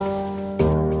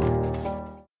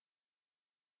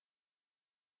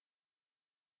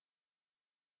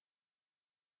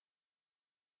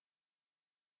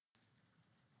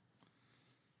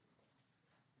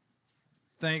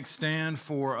Thanks, Stan,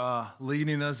 for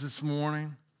leading us this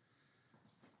morning.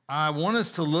 I want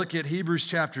us to look at Hebrews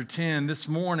chapter 10. This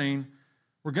morning,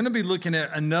 we're going to be looking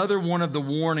at another one of the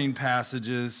warning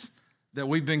passages that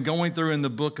we've been going through in the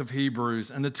book of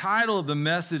Hebrews. And the title of the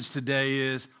message today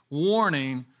is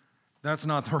Warning. That's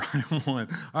not the right one.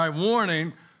 All right,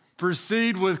 warning,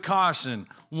 proceed with caution.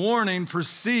 Warning,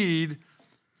 proceed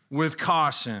with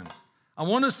caution. I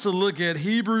want us to look at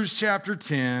Hebrews chapter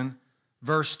 10,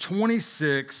 verse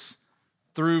 26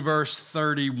 through verse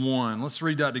 31. Let's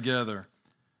read that together.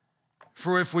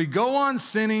 For if we go on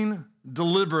sinning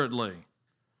deliberately,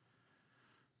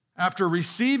 after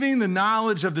receiving the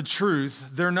knowledge of the truth,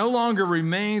 there no longer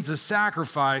remains a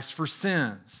sacrifice for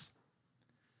sins,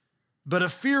 but a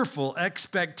fearful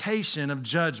expectation of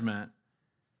judgment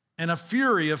and a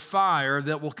fury of fire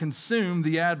that will consume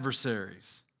the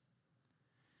adversaries.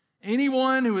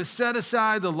 Anyone who has set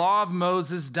aside the law of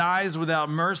Moses dies without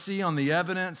mercy on the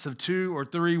evidence of 2 or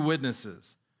 3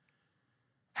 witnesses.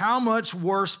 How much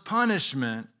worse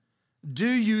punishment do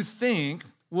you think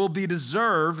will be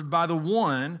deserved by the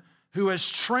one who has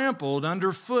trampled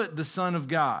underfoot the Son of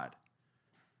God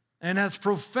and has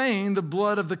profaned the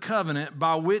blood of the covenant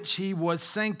by which he was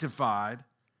sanctified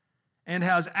and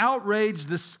has outraged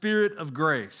the Spirit of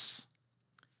grace?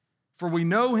 For we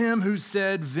know him who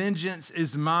said, "Vengeance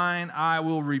is mine, I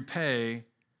will repay."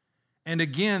 And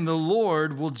again, the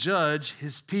Lord will judge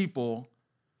his people.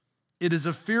 It is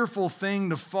a fearful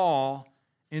thing to fall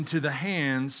into the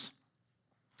hands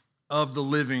of the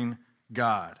living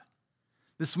God.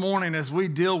 This morning, as we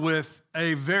deal with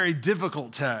a very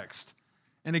difficult text,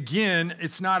 and again,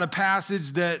 it's not a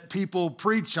passage that people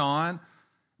preach on,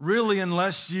 really,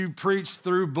 unless you preach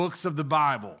through books of the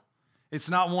Bible. It's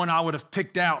not one I would have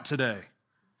picked out today,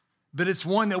 but it's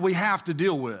one that we have to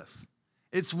deal with.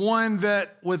 It's one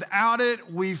that without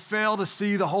it, we fail to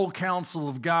see the whole counsel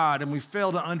of God, and we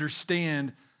fail to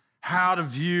understand how to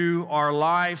view our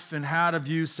life and how to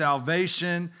view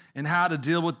salvation and how to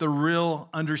deal with the real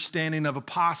understanding of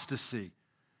apostasy.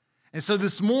 And so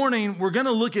this morning, we're going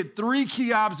to look at 3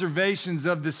 key observations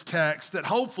of this text that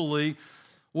hopefully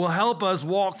will help us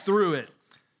walk through it.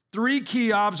 3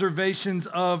 key observations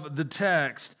of the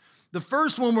text. The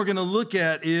first one we're going to look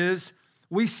at is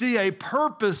we see a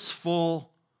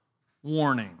purposeful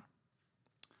warning.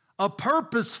 A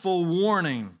purposeful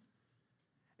warning.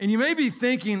 And you may be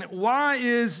thinking, why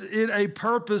is it a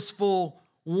purposeful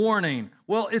warning?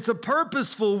 Well, it's a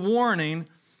purposeful warning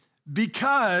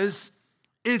because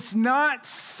it's not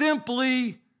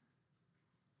simply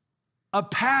a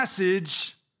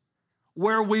passage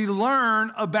where we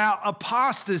learn about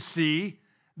apostasy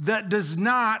that does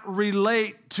not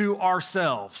relate to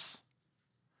ourselves.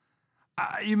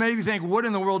 You may be thinking, what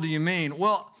in the world do you mean?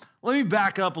 Well, let me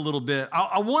back up a little bit.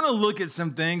 I want to look at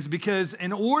some things because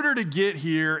in order to get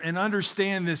here and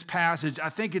understand this passage, I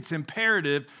think it's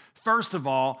imperative, first of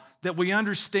all, that we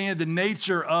understand the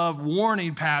nature of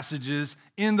warning passages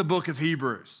in the book of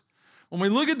Hebrews. When we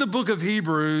look at the book of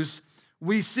Hebrews,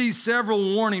 we see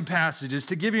several warning passages.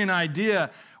 To give you an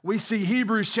idea, we see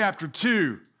Hebrews chapter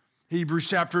 2, Hebrews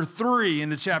chapter 3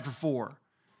 into chapter 4.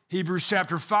 Hebrews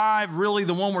chapter 5, really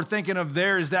the one we're thinking of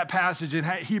there is that passage in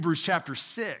Hebrews chapter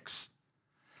 6.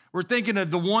 We're thinking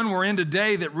of the one we're in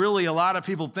today that really a lot of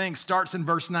people think starts in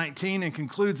verse 19 and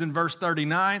concludes in verse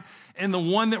 39, and the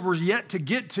one that we're yet to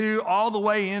get to all the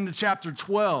way into chapter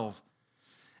 12.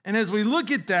 And as we look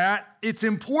at that, it's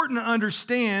important to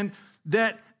understand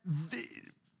that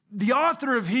the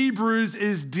author of Hebrews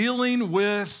is dealing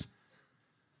with,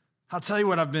 I'll tell you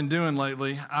what I've been doing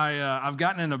lately. I've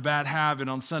gotten in a bad habit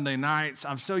on Sunday nights.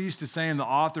 I'm so used to saying the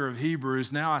author of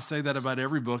Hebrews. Now I say that about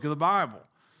every book of the Bible.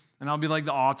 And I'll be like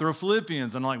the author of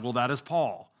Philippians. And I'm like, well, that is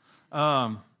Paul.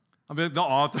 I'll be like the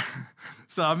author.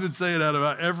 So I've been saying that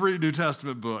about every New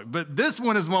Testament book. But this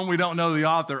one is one we don't know the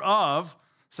author of.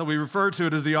 So we refer to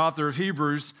it as the author of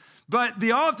Hebrews. But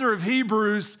the author of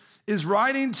Hebrews is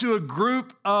writing to a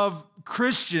group of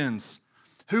Christians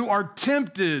who are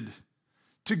tempted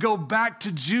to go back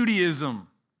to Judaism.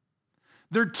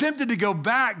 They're tempted to go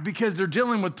back because they're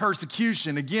dealing with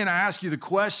persecution. Again, I ask you the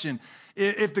question,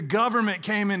 if the government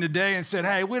came in today and said,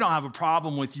 hey, we don't have a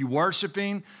problem with you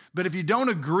worshiping, but if you don't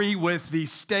agree with the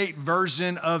state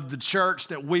version of the church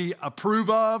that we approve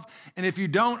of, and if you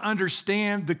don't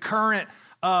understand the current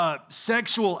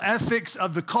sexual ethics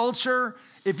of the culture,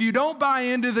 if you don't buy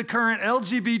into the current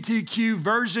LGBTQ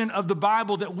version of the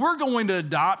Bible that we're going to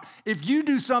adopt, if you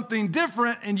do something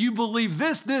different and you believe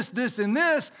this, and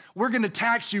this, we're going to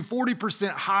tax you 40%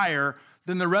 higher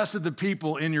than the rest of the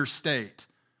people in your state.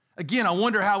 Again, I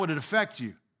wonder how would it affect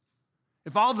you?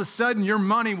 If all of a sudden your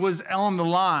money was on the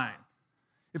line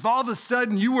if all of a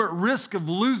sudden you were at risk of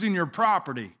losing your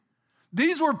property.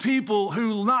 These were people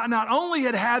who not only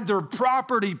had their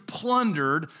property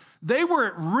plundered, they were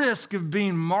at risk of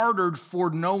being martyred for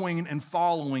knowing and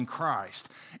following Christ.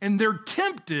 And they're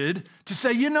tempted to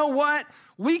say, you know what?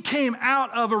 We came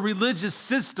out of a religious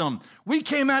system. We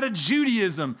came out of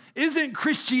Judaism. Isn't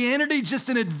Christianity just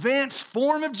an advanced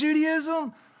form of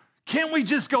Judaism? Can't we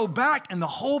just go back? And the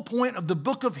whole point of the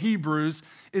book of Hebrews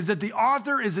is that the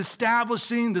author is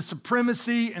establishing the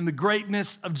supremacy and the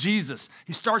greatness of Jesus.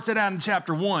 He starts it out in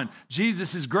chapter 1.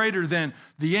 Jesus is greater than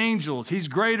the angels. He's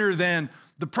greater than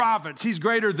the prophets. He's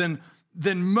greater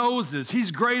than Moses. He's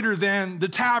greater than the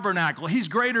tabernacle. He's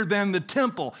greater than the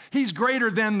temple. He's greater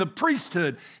than the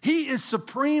priesthood. He is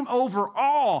supreme over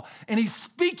all. And he's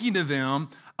speaking to them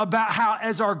about how,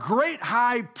 as our great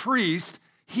high priest,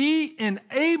 he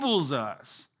enables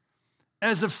us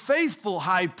as a faithful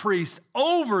high priest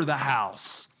over the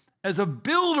house, as a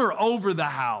builder over the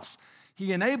house.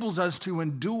 He enables us to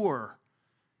endure.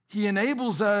 He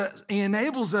enables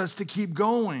us to keep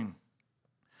going.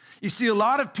 You see, a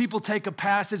lot of people take a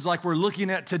passage like we're looking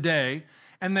at today,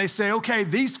 and they say, okay,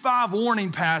 these 5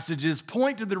 warning passages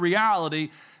point to the reality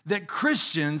that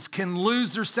Christians can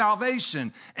lose their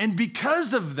salvation. And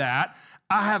because of that,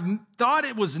 I have thought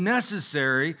it was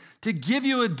necessary to give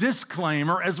you a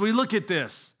disclaimer as we look at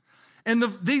this. And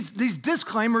these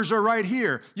disclaimers are right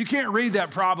here. You can't read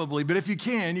that probably, but if you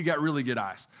can, you got really good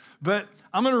eyes. But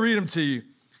I'm going to read them to you.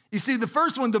 You see, the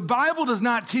first one, the Bible does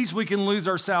not teach we can lose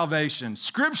our salvation.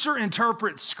 Scripture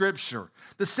interprets Scripture.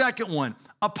 The second one,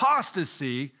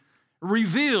 apostasy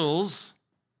reveals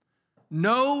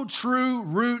no true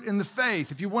root in the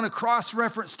faith. If you want a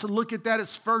cross-reference to look at that,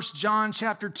 it's 1 John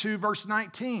chapter 2, verse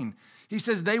 19. He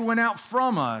says, they went out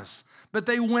from us, but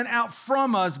they went out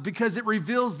from us because it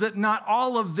reveals that not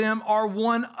all of them are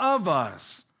one of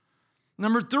us.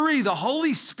 Number 3, the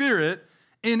Holy Spirit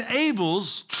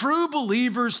enables true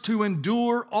believers to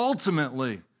endure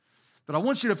ultimately. But I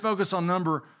want you to focus on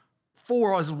number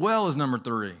 4 as well as number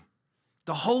 3.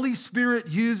 The Holy Spirit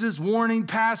uses warning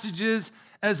passages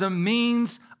as a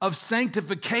means of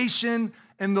sanctification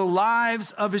in the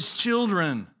lives of his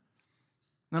children.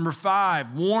 Number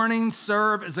 5, warnings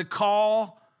serve as a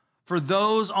call for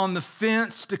those on the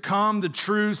fence to come to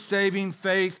true saving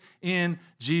faith in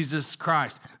Jesus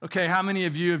Christ. Okay, how many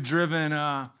of you have driven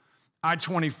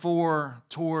I-24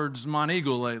 towards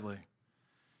Monteagle lately?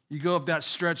 You go up that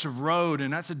stretch of road,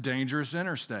 and that's a dangerous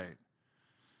interstate.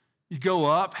 You go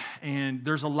up, and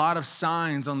there's a lot of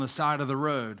signs on the side of the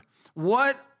road.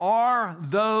 What are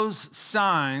those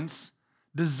signs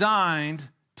designed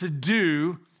to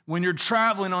do when you're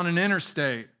traveling on an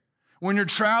interstate? When you're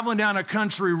traveling down a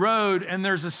country road and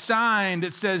there's a sign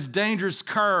that says dangerous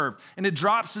curve and it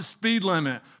drops the speed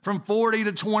limit from 40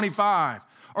 to 25.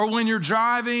 Or when you're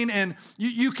driving and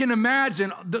you can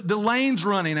imagine the lanes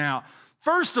running out.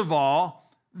 First of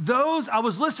all, I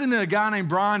was listening to a guy named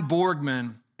Brian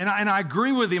Borgman, and I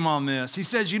agree with him on this. He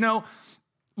says,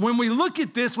 when we look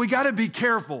at this, we got to be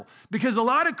careful because a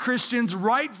lot of Christians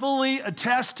rightfully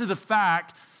attest to the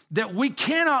fact that we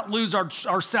cannot lose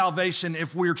our salvation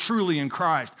if we're truly in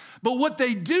Christ. But what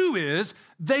they do is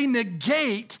they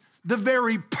negate the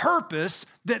very purpose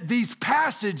that these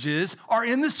passages are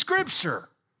in the Scripture.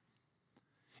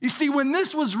 You see, when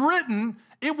this was written,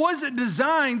 it wasn't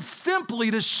designed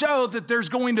simply to show that there's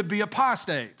going to be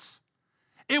apostates.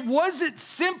 It wasn't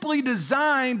simply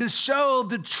designed to show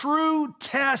the true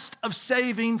test of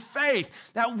saving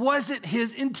faith. That wasn't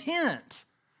his intent.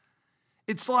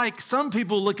 It's like some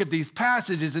people look at these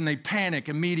passages and they panic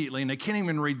immediately and they can't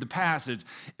even read the passage.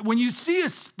 When you see a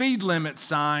speed limit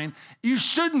sign, you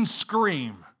shouldn't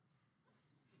scream.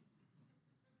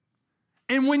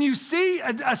 And when you see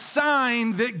a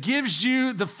sign that gives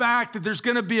you the fact that there's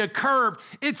going to be a curve,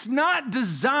 it's not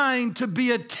designed to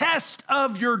be a test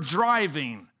of your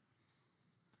driving.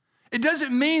 It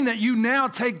doesn't mean that you now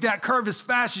take that curve as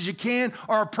fast as you can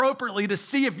or appropriately to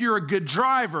see if you're a good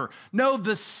driver. No,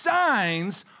 the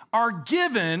signs are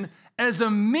given as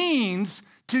a means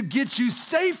to get you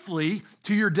safely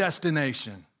to your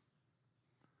destination.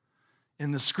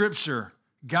 In the Scripture,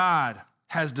 God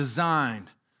has designed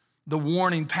the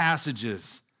warning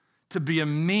passages to be a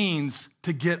means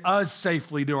to get us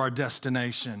safely to our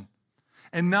destination.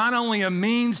 And not only a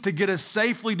means to get us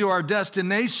safely to our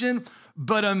destination,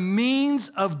 but a means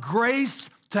of grace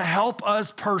to help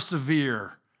us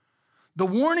persevere. The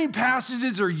warning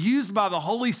passages are used by the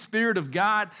Holy Spirit of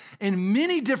God in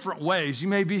many different ways. You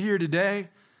may be here today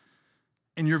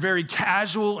and you're very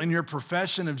casual in your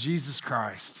profession of Jesus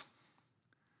Christ.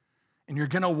 And you're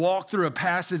going to walk through a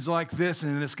passage like this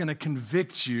and it's going to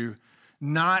convict you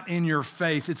not in your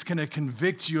faith. It's going to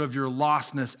convict you of your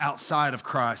lostness outside of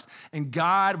Christ. And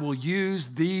God will use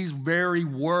these very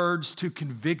words to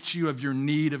convict you of your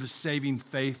need of a saving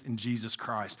faith in Jesus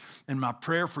Christ. And my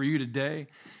prayer for you today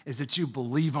is that you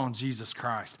believe on Jesus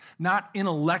Christ. Not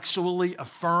intellectually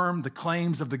affirm the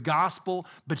claims of the gospel,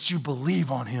 but you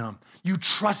believe on him. You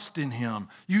trust in him.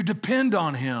 You depend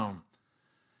on him.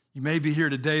 You may be here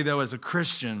today, though, as a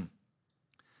Christian,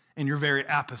 and you're very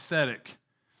apathetic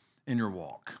in your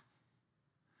walk.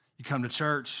 You come to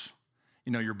church,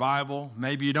 you know your Bible.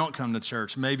 Maybe you don't come to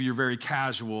church. Maybe you're very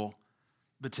casual.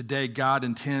 But today, God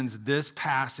intends this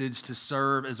passage to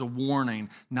serve as a warning,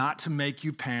 not to make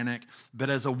you panic, but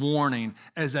as a warning,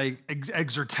 as an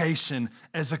exhortation,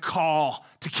 as a call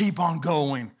to keep on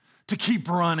going, to keep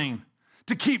running,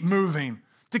 to keep moving,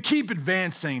 to keep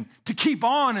advancing, to keep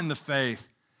on in the faith.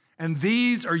 And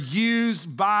these are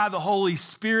used by the Holy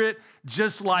Spirit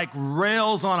just like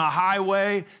rails on a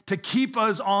highway to keep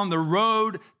us on the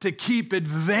road, to keep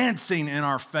advancing in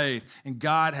our faith. And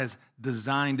God has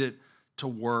designed it to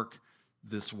work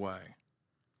this way.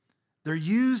 They're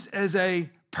used as a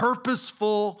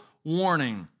purposeful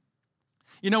warning.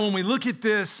 You know, when we look at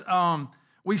this,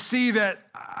 we see that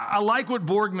I like what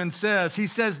Borgman says. He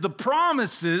says, the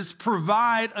promises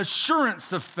provide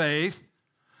assurance of faith.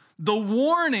 The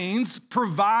warnings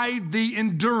provide the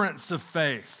endurance of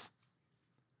faith.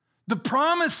 The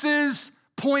promises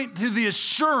point to the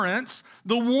assurance.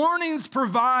 The warnings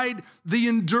provide the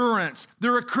endurance.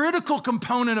 They're a critical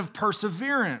component of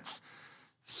perseverance.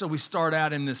 So we start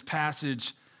out in this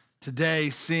passage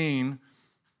today seeing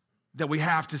that we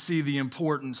have to see the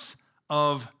importance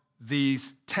of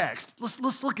these texts.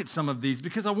 Let's look at some of these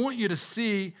because I want you to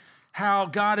see how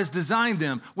God has designed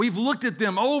them. We've looked at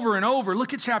them over and over.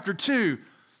 Look at chapter 2.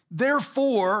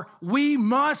 Therefore, we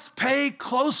must pay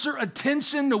closer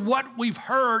attention to what we've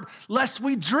heard, lest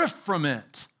we drift from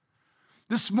it.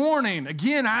 This morning,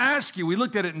 again, I ask you, we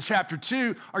looked at it in chapter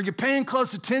 2, are you paying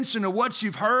close attention to what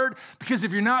you've heard? Because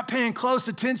if you're not paying close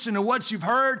attention to what you've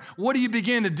heard, what do you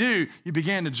begin to do? You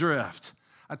begin to drift.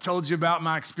 I told you about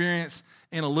my experience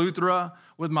in Eleuthera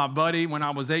with my buddy when I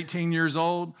was 18 years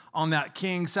old on that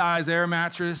king-size air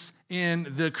mattress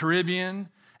in the Caribbean,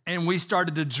 and we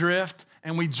started to drift,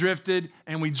 and we drifted,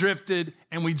 and we drifted,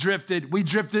 and we drifted. We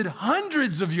drifted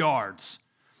hundreds of yards,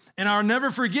 and I'll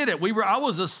never forget it. I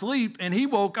was asleep, and he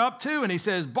woke up too, and he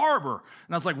says, Barber,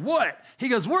 and I was like, what? He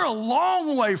goes, we're a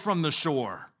long way from the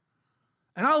shore.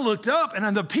 And I looked up,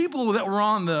 and the people that were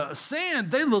on the sand,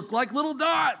 they looked like little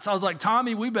dots. I was like,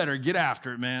 Tommy, we better get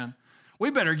after it, man. We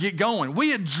better get going.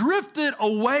 We had drifted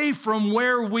away from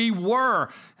where we were.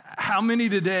 How many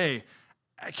today?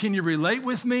 Can you relate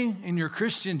with me in your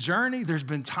Christian journey? There's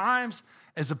been times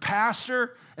as a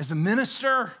pastor, as a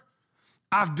minister,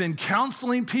 I've been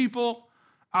counseling people.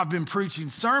 I've been preaching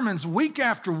sermons week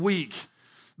after week,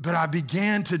 but I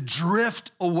began to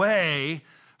drift away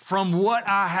from what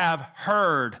I have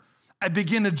heard. I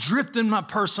begin to drift in my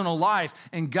personal life,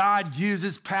 and God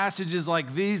uses passages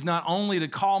like these not only to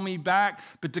call me back,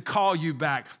 but to call you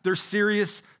back. They're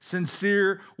serious,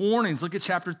 sincere warnings. Look at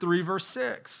chapter 3, verse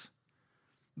 6.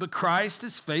 But Christ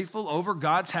is faithful over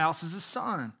God's house as a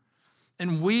son,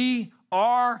 and we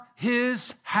are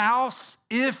his house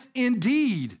if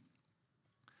indeed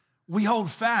we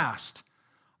hold fast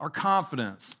our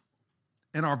confidence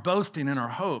and our boasting and our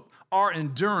hope. Our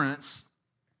endurance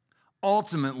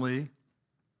ultimately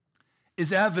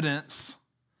is evidence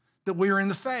that we are in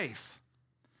the faith,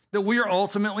 that we are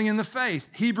ultimately in the faith.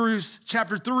 Hebrews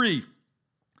chapter 3,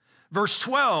 verse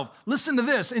 12. Listen to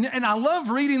this. And I love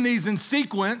reading these in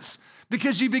sequence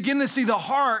because you begin to see the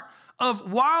heart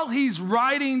of, while he's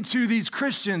writing to these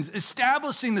Christians,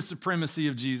 establishing the supremacy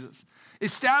of Jesus,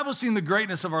 establishing the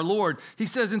greatness of our Lord. He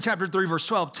says in chapter 3, verse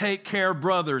 12, take care,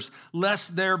 brothers,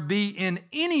 lest there be in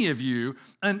any of you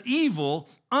an evil,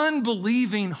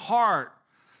 unbelieving heart,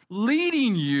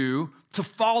 leading you to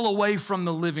fall away from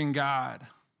the living God.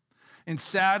 And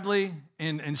sadly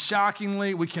and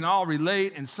shockingly, we can all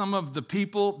relate, and some of the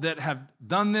people that have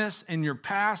done this in your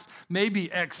past,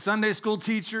 maybe ex-Sunday school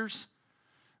teachers,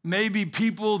 maybe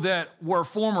people that were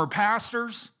former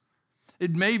pastors,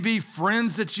 it may be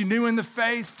friends that you knew in the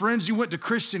faith, friends you went to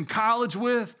Christian college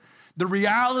with. The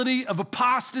reality of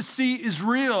apostasy is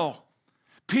real.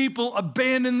 People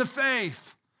abandon the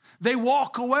faith. They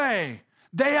walk away.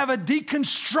 They have a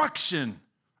deconstruction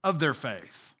of their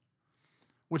faith,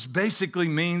 which basically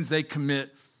means they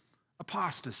commit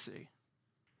apostasy.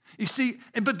 You see,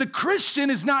 but the Christian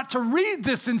is not to read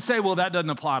this and say, well, that doesn't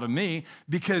apply to me,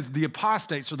 because the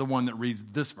apostates are the one that reads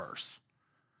this verse.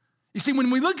 You see, when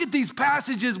we look at these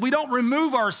passages, we don't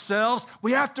remove ourselves.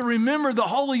 We have to remember the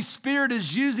Holy Spirit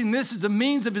is using this as a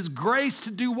means of his grace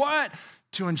to do what?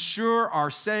 To ensure our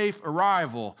safe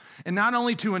arrival. And not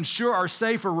only to ensure our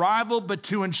safe arrival, but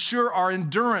to ensure our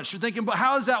endurance. You're thinking, but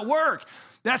how does that work?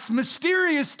 That's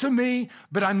mysterious to me,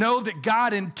 but I know that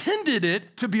God intended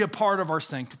it to be a part of our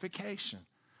sanctification,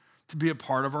 to be a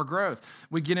part of our growth.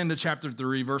 We get into chapter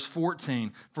 3, verse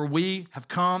 14. For we have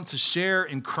come to share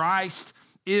in Christ,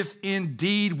 if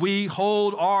indeed we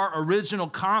hold our original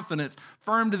confidence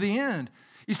firm to the end.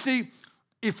 You see,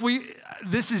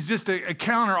 this is just a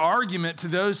counter argument to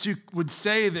those who would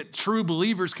say that true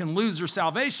believers can lose their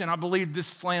salvation. I believe this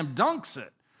slam dunks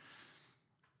it.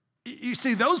 You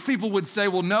see, those people would say,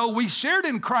 well, no, we shared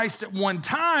in Christ at one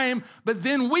time, but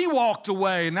then we walked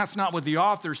away. And that's not what the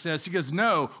author says. He goes,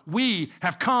 no, we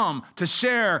have come to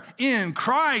share in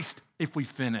Christ if we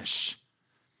finish,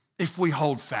 if we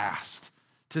hold fast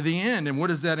to the end. And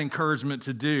what is that encouragement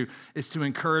to do? It's to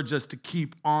encourage us to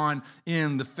keep on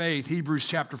in the faith. Hebrews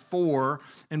chapter 4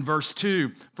 and verse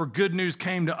 2, for good news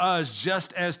came to us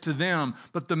just as to them,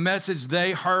 but the message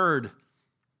they heard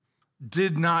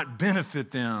did not benefit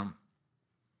them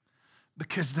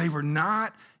because they were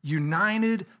not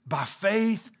united by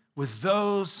faith with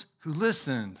those who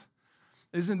listened.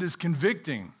 Isn't this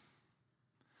convicting?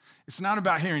 It's not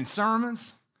about hearing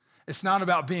sermons. It's not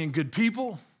about being good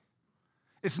people.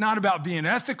 It's not about being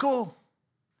ethical.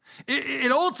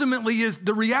 It ultimately is,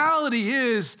 the reality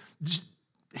is,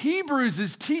 Hebrews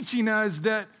is teaching us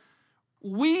that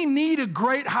we need a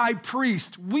great high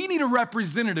priest. We need a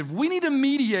representative. We need a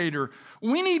mediator.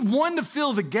 We need one to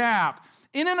fill the gap.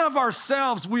 In and of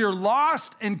ourselves, we are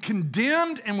lost and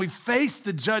condemned, and we face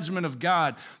the judgment of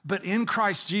God. But in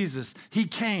Christ Jesus, he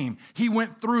came. He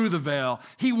went through the veil.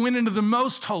 He went into the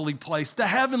most holy place, the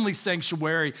heavenly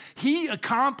sanctuary. He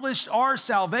accomplished our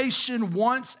salvation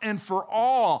once and for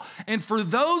all. And for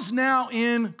those now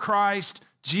in Christ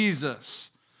Jesus,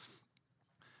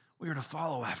 we are to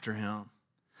follow after him.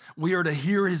 We are to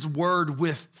hear his word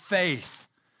with faith.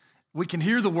 We can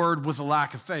hear the word with a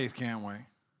lack of faith, can't we?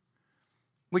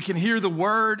 We can hear the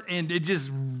word and it just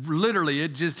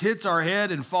hits our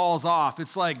head and falls off.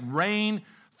 It's like rain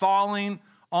falling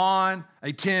on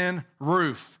a tin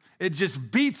roof. It just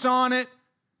beats on it,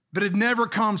 but it never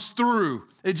comes through.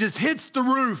 It just hits the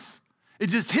roof. It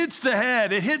just hits the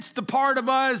head. It hits the part of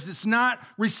us that's not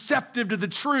receptive to the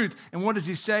truth. And what does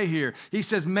he say here? He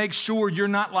says, make sure you're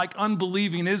not like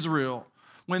unbelieving Israel.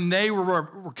 When they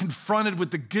were confronted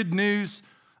with the good news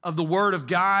of the word of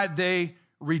God, they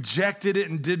rejected it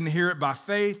and didn't hear it by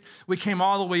faith. We came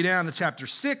all the way down to chapter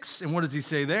 6, and what does he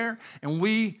say there? And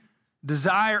we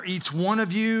desire each one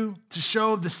of you to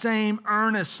show the same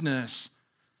earnestness,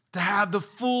 to have the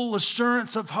full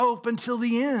assurance of hope until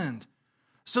the end,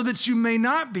 so that you may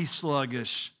not be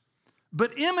sluggish,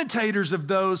 but imitators of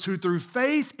those who through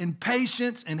faith and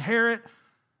patience inherit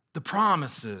the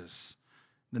promises.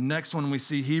 The next one we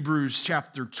see Hebrews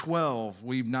chapter 12.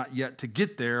 We've not yet to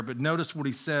get there, but notice what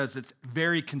he says. It's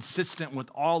very consistent with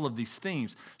all of these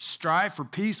themes. Strive for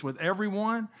peace with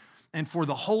everyone and for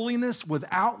the holiness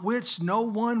without which no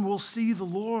one will see the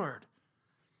Lord.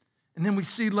 And then we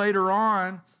see later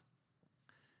on,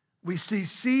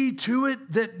 see to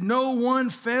it that no one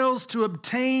fails to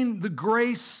obtain the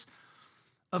grace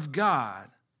of God,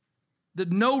 that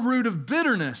no root of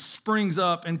bitterness springs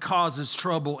up and causes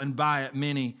trouble, and by it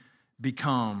many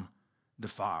become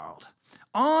defiled.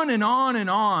 On and on and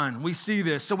on, we see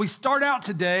this. So we start out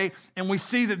today and we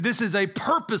see that this is a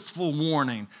purposeful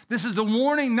warning. This is a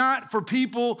warning not for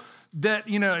people that,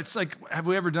 it's like, have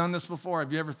we ever done this before?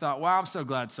 Have you ever thought, wow, I'm so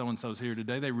glad so-and-so's here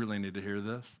today. They really need to hear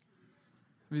this.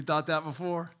 Have you thought that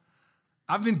before?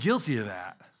 I've been guilty of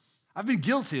that.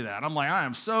 I'm like, I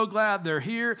am so glad they're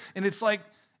here. And it's like,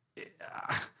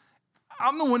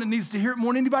 I'm the one that needs to hear it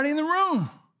more than anybody in the room.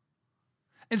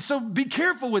 And so be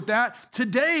careful with that.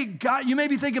 Today, God, you may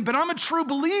be thinking, but I'm a true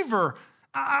believer.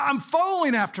 I'm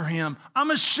following after him.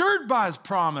 I'm assured by his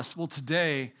promise. Well,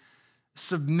 today,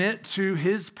 submit to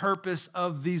his purpose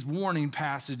of these warning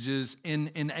passages in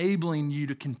enabling you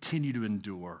to continue to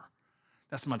endure.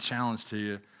 That's my challenge to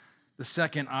you. The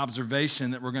second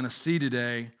observation that we're going to see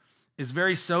today is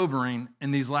very sobering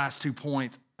in these last 2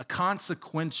 points. A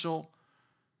consequential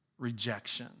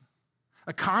rejection.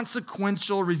 A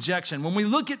consequential rejection. When we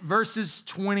look at verses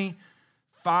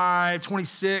 25,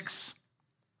 26,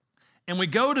 and we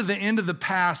go to the end of the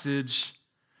passage,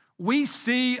 we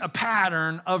see a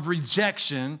pattern of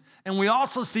rejection, and we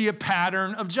also see a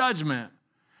pattern of judgment.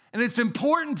 And it's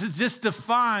important to just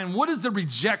define what is the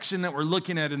rejection that we're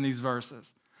looking at in these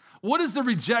verses. What is the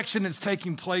rejection that's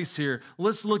taking place here?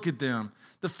 Let's look at them.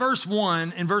 The first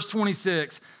one in verse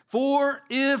 26, for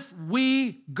if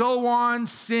we go on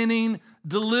sinning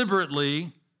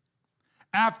deliberately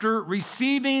after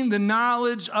receiving the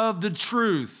knowledge of the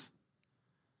truth,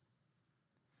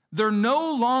 there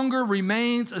no longer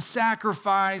remains a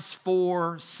sacrifice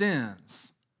for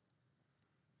sins.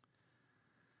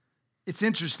 It's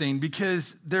interesting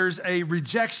because there's a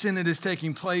rejection that is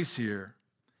taking place here.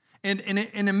 And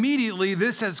immediately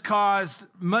this has caused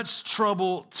much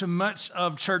trouble to much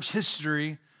of church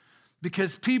history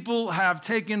because people have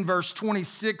taken verse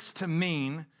 26 to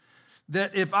mean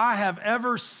that if I have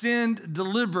ever sinned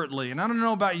deliberately, and I don't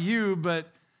know about you, but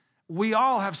we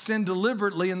all have sinned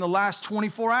deliberately in the last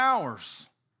 24 hours.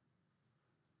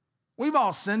 We've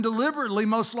all sinned deliberately,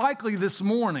 most likely this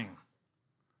morning.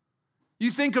 You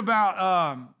think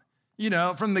about,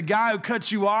 from the guy who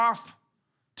cut you off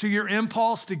to your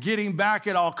impulse to getting back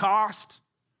at all cost.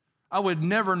 I would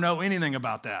never know anything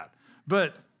about that.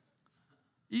 But,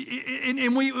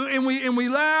 and we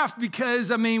laugh because,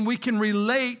 we can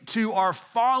relate to our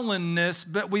fallenness,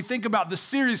 but we think about the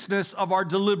seriousness of our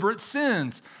deliberate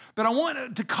sins. But I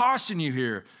want to caution you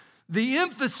here. The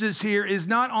emphasis here is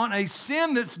not on a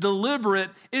sin that's deliberate,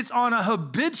 it's on a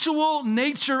habitual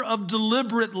nature of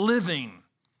deliberate living.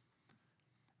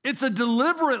 It's a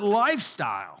deliberate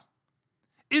lifestyle.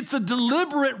 It's a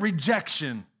deliberate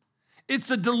rejection.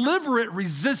 It's a deliberate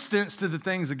resistance to the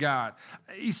things of God.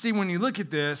 You see, when you look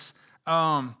at this,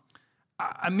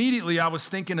 immediately I was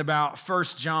thinking about 1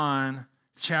 John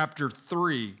chapter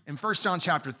 3. In 1 John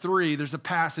chapter 3, there's a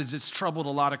passage that's troubled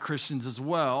a lot of Christians as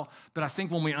well, but I think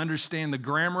when we understand the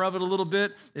grammar of it a little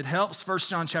bit, it helps. 1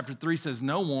 John chapter 3 says,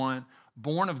 no one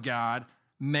born of God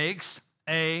makes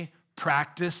a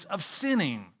practice of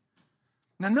sinning.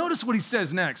 Now notice what he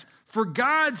says next. For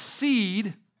God's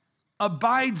seed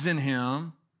abides in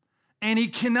him, and he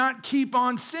cannot keep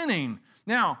on sinning.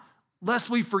 Now, lest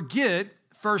we forget,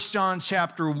 1 John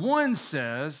chapter 1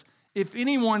 says, if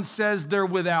anyone says they're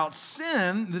without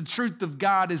sin, the truth of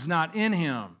God is not in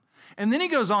him. And then he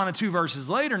goes on in 2 verses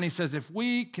later, and he says, if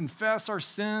we confess our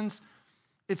sins,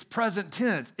 it's present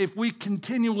tense. If we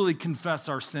continually confess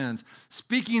our sins,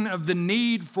 speaking of the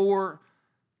need for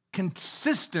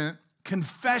consistent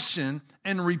confession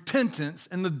and repentance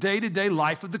in the day-to-day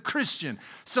life of the Christian.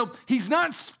 So he's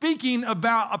not speaking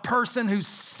about a person who's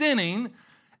sinning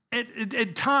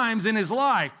at times in his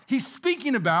life. He's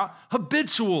speaking about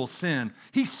habitual sin.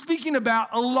 He's speaking about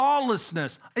a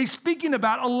lawlessness. He's speaking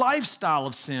about a lifestyle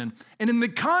of sin. And in the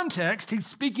context, he's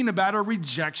speaking about a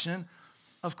rejection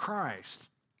of Christ.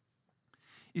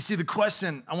 You see, the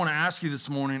question I want to ask you this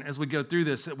morning as we go through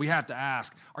this that we have to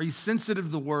ask, are you sensitive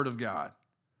to the Word of God?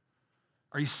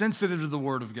 Are you sensitive to the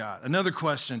Word of God? Another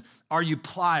question, are you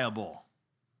pliable?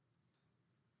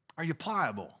 Are you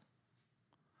pliable?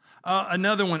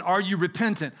 Another one, are you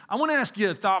repentant? I want to ask you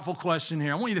a thoughtful question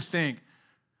here. I want you to think,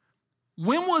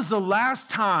 when was the last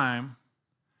time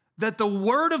that the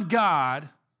Word of God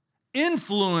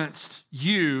influenced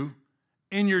you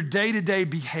in your day-to-day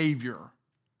behavior?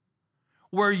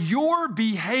 Where your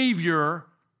behavior,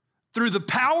 through the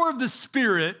power of the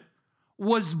Spirit,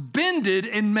 was bended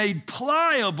and made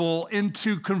pliable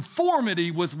into conformity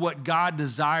with what God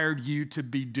desired you to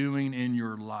be doing in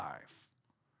your life?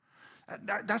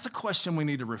 That's a question we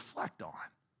need to reflect on.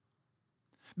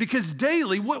 Because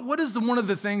daily, what is one of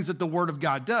the things that the Word of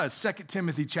God does? 2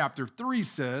 Timothy chapter 3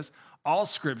 says, all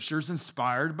Scripture is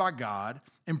inspired by God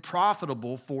and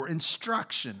profitable for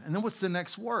instruction. And then what's the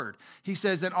next word? He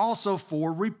says, and also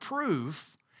for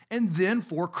reproof and then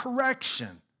for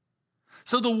correction.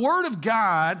 So the Word of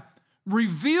God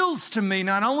reveals to me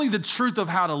not only the truth of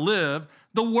how to live,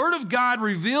 the Word of God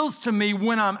reveals to me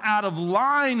when I'm out of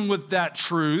line with that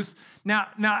truth. Now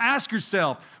ask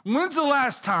yourself, when's the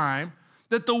last time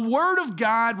that the Word of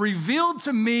God revealed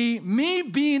to me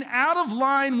being out of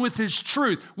line with His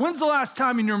truth? When's the last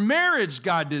time in your marriage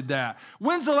God did that?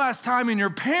 When's the last time in your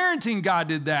parenting God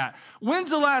did that? When's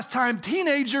the last time,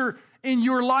 teenager, in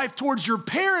your life towards your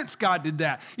parents, God did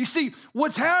that? You see,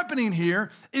 what's happening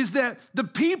here is that the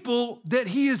people that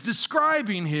he is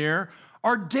describing here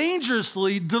are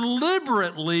dangerously,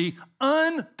 deliberately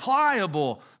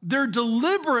unpliable. They're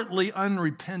deliberately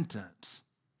unrepentant.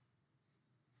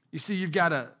 You see,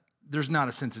 there's not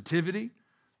a sensitivity.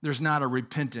 There's not a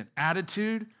repentant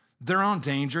attitude. They're on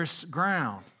dangerous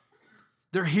ground.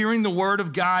 They're hearing the word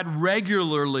of God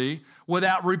regularly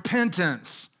without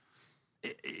repentance.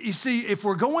 You see, if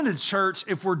we're going to church,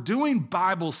 if we're doing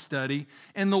Bible study,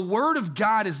 and the Word of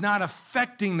God is not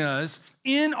affecting us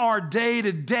in our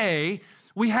day-to-day,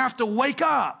 we have to wake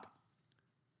up.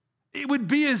 it would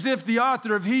be as if the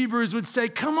author of Hebrews would say,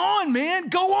 come on, man,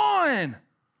 go on.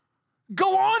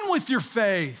 Go on with your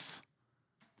faith.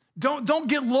 Don't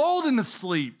get lulled into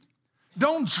sleep.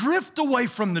 Don't drift away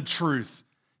from the truth.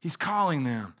 He's calling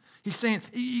them. He's saying,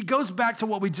 he goes back to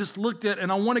what we just looked at,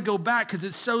 and I want to go back because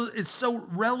it's so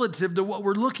relative to what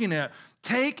we're looking at.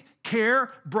 Take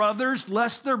care, brothers,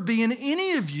 lest there be in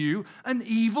any of you an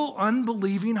evil,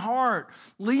 unbelieving heart,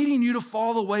 leading you to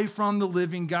fall away from the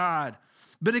living God.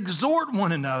 But exhort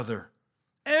one another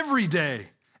every day,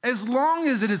 as long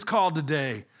as it is called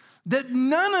today, that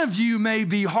none of you may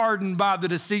be hardened by the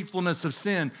deceitfulness of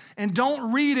sin. And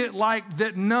don't read it like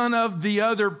that none of the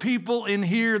other people in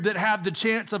here that have the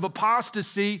chance of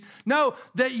apostasy. No,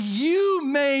 that you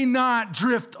may not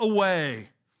drift away.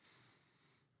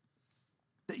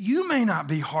 That you may not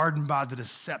be hardened by the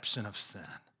deception of sin.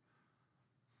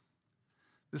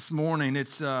 This morning,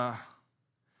 it's not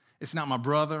my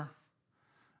brother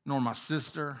nor my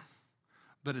sister,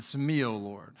 but it's me, O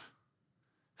Lord,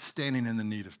 standing in the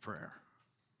need of prayer.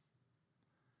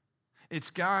 It's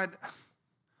God,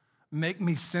 make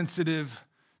me sensitive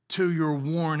to your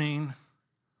warning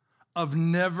of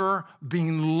never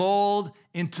being lulled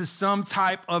into some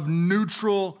type of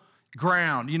neutral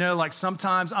ground. You know, like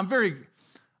sometimes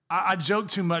I joke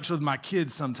too much with my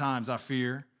kids sometimes, I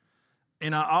fear.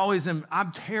 And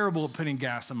I'm terrible at putting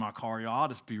gas in my car, y'all. I'll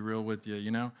just be real with you,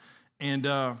 you know. And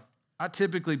I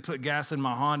typically put gas in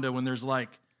my Honda when there's like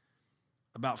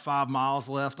about 5 miles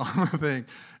left on the thing.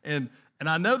 And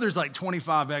I know there's like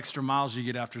 25 extra miles you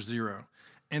get after zero.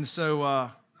 And so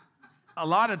a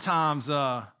lot of times,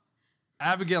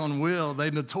 Abigail and Will, they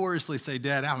notoriously say,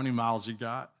 Dad, how many miles you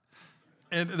got?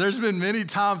 And there's been many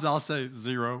times I'll say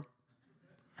 0.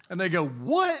 And they go,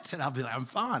 what? And I'll be like, I'm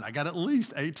fine. I got at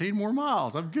least 18 more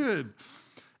miles. I'm good.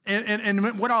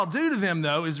 And what I'll do to them,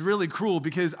 though, is really cruel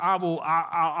because I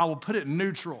will put it in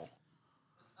neutral.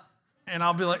 And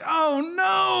I'll be like, oh,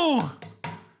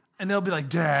 no. And they'll be like,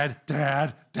 Dad,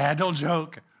 don't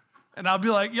joke. And I'll be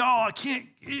like, y'all, I can't.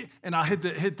 And I'll hit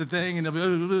the thing, and they'll be,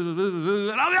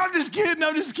 and I'll be, I'm just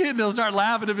kidding. They'll start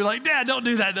laughing and be like, Dad, don't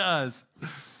do that to us.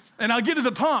 And I'll get to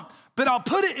the pump, but I'll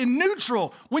put it in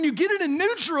neutral. When you get it in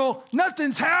neutral,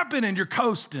 nothing's happening. You're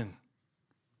coasting.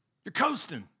 You're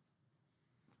coasting.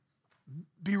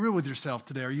 Be real with yourself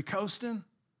today. Are you coasting?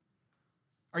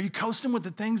 Are you coasting with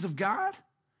the things of God?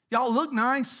 Y'all look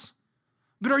nice,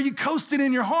 but are you coasting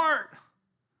in your heart?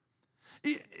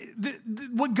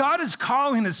 What God is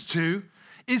calling us to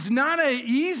is not an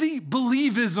easy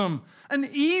believism, an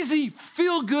easy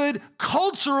feel-good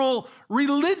cultural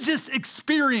religious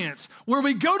experience where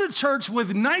we go to church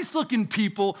with nice-looking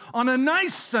people on a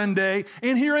nice Sunday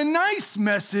and hear a nice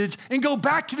message and go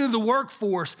back into the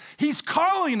workforce. He's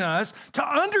calling us to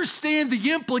understand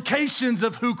the implications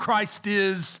of who Christ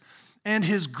is and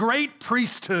his great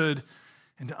priesthood,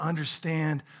 and to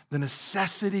understand the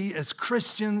necessity as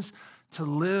Christians to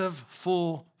live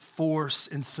full force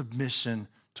in submission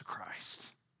to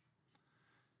Christ.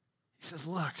 He says,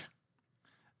 look,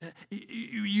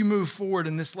 you move forward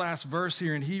in this last verse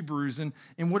here in Hebrews, and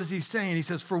what is he saying? He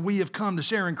says, for we have come to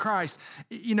share in Christ.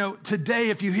 You know, today,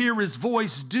 if you hear his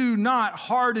voice, do not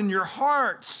harden your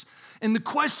hearts. And the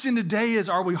question today is,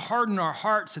 are we hardening our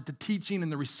hearts at the teaching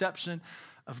and the reception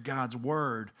of God's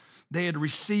word? They had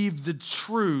received the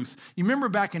truth. You remember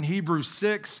back in Hebrews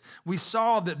 6, we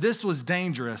saw that this was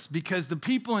dangerous because the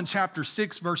people in chapter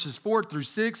 6, verses 4 through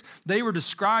 6, they were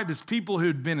described as people who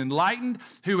had been enlightened,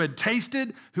 who had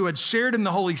tasted, who had shared in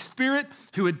the Holy Spirit,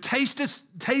 who had tasted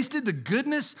the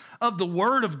goodness of the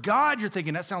word of God. You're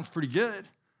thinking, that sounds pretty good.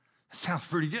 That sounds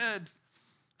pretty good.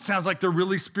 Sounds like they're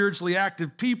really spiritually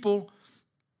active people.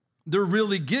 They're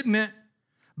really getting it.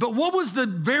 But what was the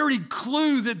very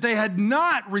clue that they had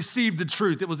not received the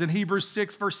truth? It was in Hebrews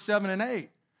 6, verse 7 and 8.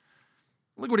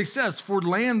 Look what he says. For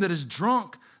land that is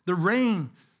drunk, the rain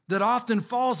that often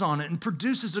falls on it and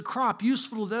produces a crop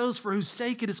useful to those for whose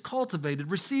sake it is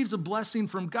cultivated, receives a blessing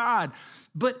from God.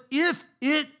 But if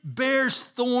it bears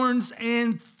thorns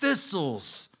and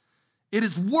thistles, it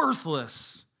is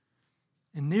worthless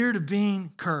and near to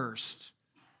being cursed.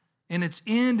 And its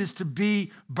end is to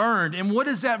be burned. And what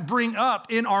does that bring up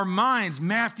in our minds?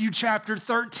 Matthew chapter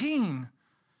 13,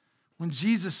 when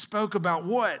Jesus spoke about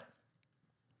what?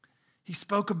 He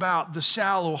spoke about the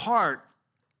shallow heart.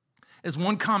 As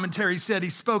one commentary said, he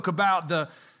spoke about the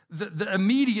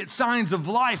immediate signs of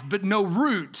life, but no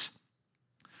root.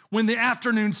 When the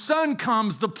afternoon sun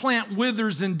comes, the plant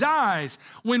withers and dies.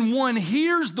 When one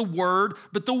hears the word,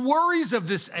 but the worries of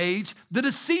this age, the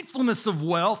deceitfulness of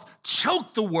wealth,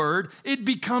 choke the word, it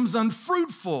becomes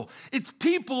unfruitful. It's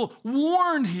people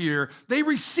warned here. They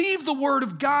receive the word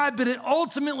of God, but it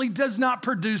ultimately does not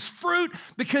produce fruit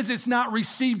because it's not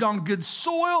received on good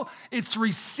soil. It's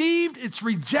received, it's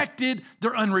rejected,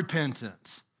 they're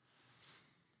unrepentant.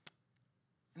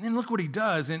 And then look what he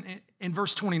does in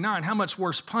verse 29. How much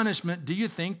worse punishment do you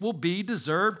think will be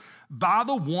deserved by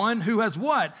the one who has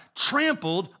what?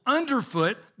 Trampled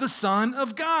underfoot the Son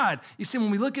of God. You see,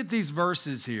 when we look at these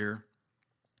verses here,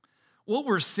 what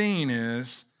we're seeing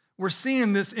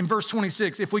this in verse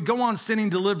 26. If we go on sinning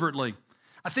deliberately,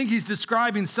 I think he's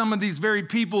describing some of these very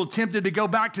people tempted to go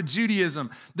back to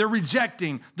Judaism. They're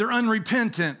rejecting, they're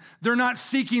unrepentant, they're not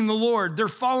seeking the Lord, they're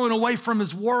falling away from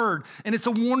his word, and it's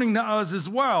a warning to us as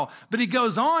well. But he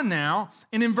goes on now,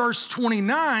 and in verse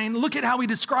 29, look at how he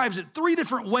describes it. 3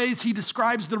 different ways he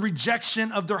describes the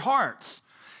rejection of their hearts.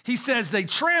 He says they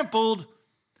trampled,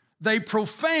 they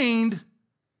profaned,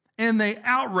 and they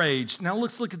outraged. Now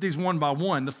let's look at these one by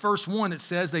one. The first one, it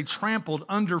says they trampled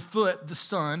underfoot the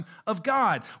Son of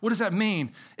God. What does that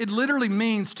mean? It literally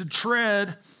means to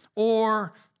tread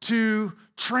or to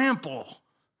trample.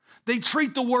 They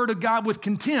treat the word of God with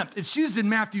contempt. It's used in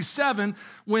Matthew 7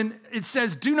 when it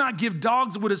says, do not give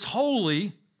dogs what is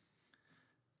holy,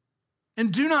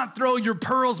 and do not throw your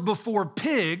pearls before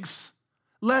pigs,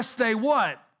 lest they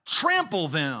what? Trample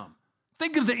them.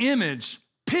 Think of the image.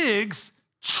 Pigs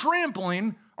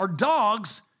trampling, or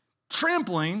dogs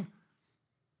trampling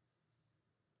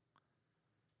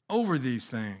over these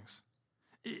things.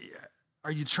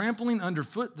 Are you trampling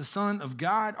underfoot the Son of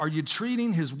God? Are you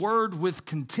treating his word with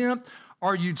contempt?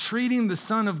 Are you treating the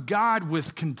Son of God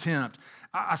with contempt?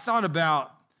 I thought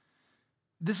about,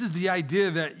 this is the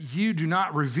idea that you do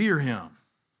not revere him.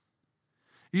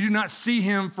 You do not see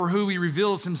him for who he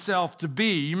reveals himself to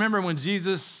be. You remember when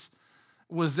Jesus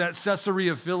was at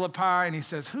Caesarea Philippi, and he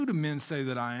says, who do men say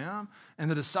that I am?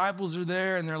 And the disciples are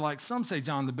there, and they're like, some say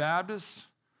John the Baptist,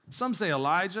 some say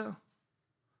Elijah,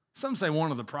 some say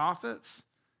one of the prophets.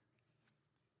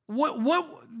 What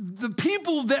the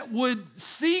people that would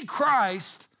see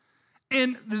Christ,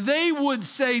 and they would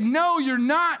say, no, you're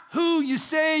not who you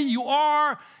say you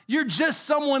are. You're just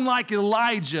someone like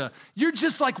Elijah. You're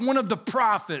just like one of the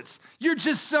prophets. You're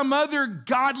just some other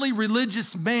godly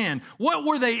religious man. What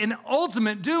were they in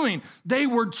ultimate doing? They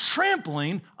were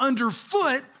trampling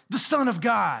underfoot the Son of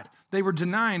God. They were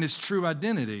denying his true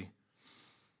identity.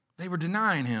 They were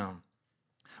denying him.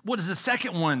 What is the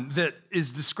second one that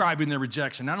is describing their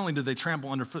rejection? Not only did they trample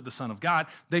underfoot the Son of God,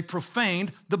 they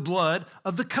profaned the blood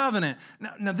of the covenant.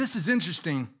 Now this is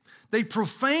interesting. They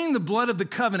profaned the blood of the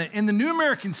covenant. In the New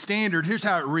American Standard, here's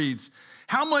how it reads.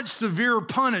 How much severe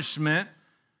punishment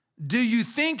do you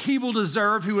think he will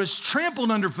deserve who has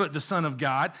trampled underfoot the Son of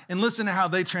God? And listen to how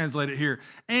they translate it here.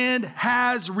 And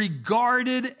has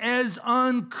regarded as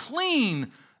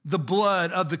unclean the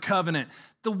blood of the covenant.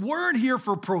 The word here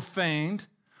for profaned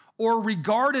or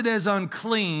regarded as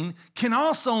unclean can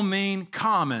also mean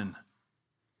common.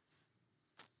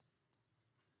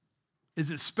 Is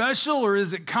it special or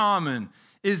is it common?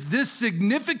 Is this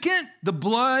significant, the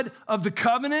blood of the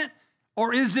covenant,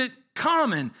 or is it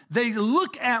common? They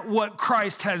look at what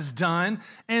Christ has done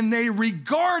and they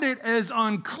regard it as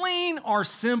unclean or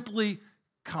simply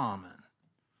common.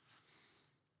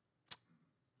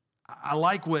 I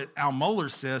like what Al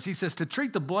Mohler says. He says to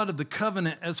treat the blood of the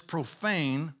covenant as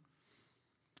profane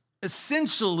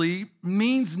essentially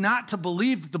means not to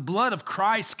believe that the blood of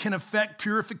Christ can effect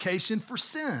purification for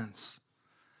sins.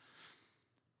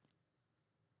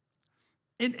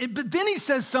 But then he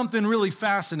says something really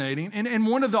fascinating, and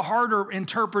one of the harder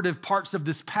interpretive parts of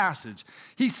this passage.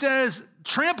 He says,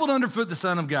 trampled underfoot the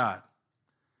Son of God.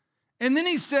 And then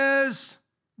he says,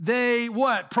 they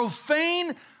what?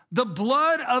 Profane the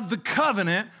blood of the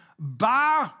covenant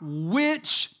by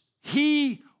which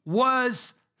he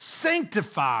was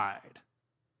sanctified.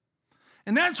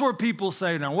 And that's where people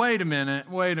say, now, wait a minute.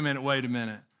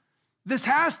 This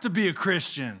has to be a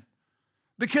Christian.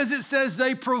 Because it says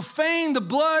they profane the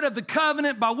blood of the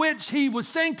covenant by which he was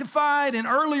sanctified. And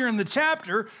earlier in the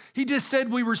chapter, he just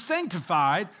said we were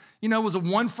sanctified. You know, it was a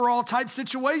one-for-all type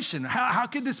situation. How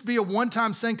could this be a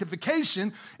one-time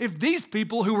sanctification if these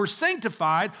people who were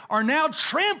sanctified are now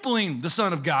trampling the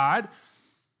Son of God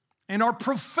and are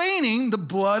profaning the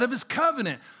blood of his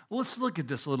covenant? Well, let's look at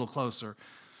this a little closer.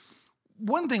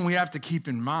 One thing we have to keep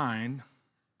in mind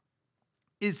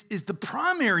is the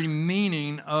primary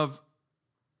meaning of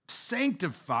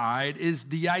sanctified is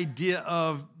the idea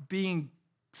of being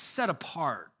set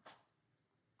apart.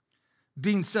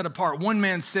 being set apart. One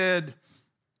man said,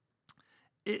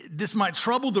 this might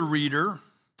trouble the reader,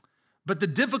 but the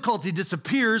difficulty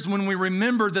disappears when we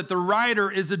remember that the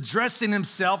writer is addressing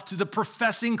himself to the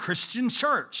professing Christian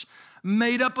church,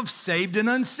 made up of saved and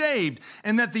unsaved,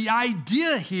 and that the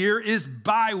idea here is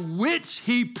by which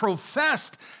he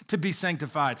professed to be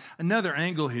sanctified. Another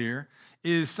angle here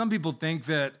is some people think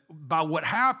that by what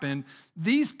happened,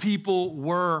 these people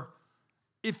were,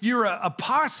 if you're an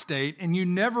apostate and you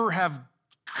never have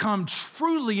come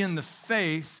truly in the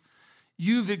faith,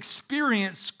 you've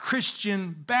experienced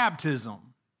Christian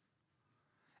baptism.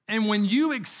 And when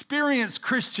you experience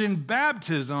Christian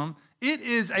baptism, it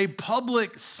is a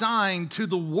public sign to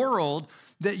the world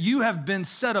that you have been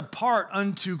set apart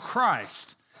unto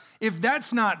Christ. If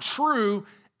that's not true,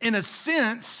 in a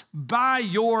sense, by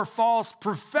your false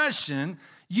profession,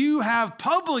 you have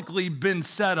publicly been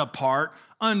set apart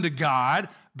unto God,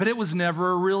 but it was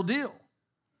never a real deal.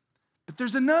 But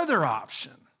there's another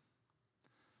option.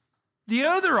 The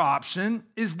other option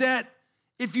is that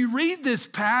if you read this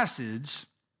passage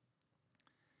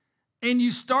and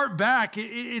you start back,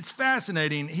 it's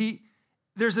fascinating.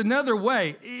 There's another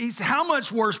way. How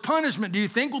much worse punishment do you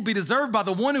think will be deserved by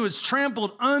the one who has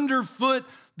trampled underfoot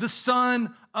the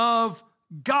Son of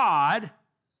God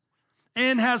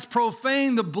and has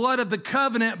profaned the blood of the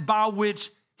covenant by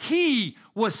which he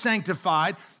was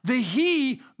sanctified? The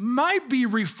he might be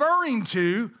referring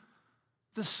to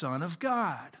the Son of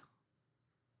God.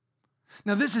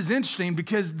 Now, this is interesting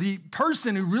because the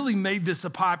person who really made this a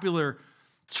popular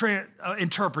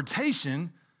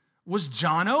interpretation was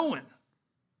John Owen.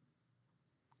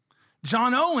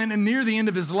 John Owen, and near the end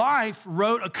of his life,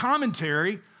 wrote a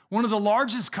commentary, one of the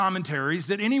largest commentaries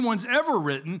that anyone's ever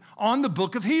written on the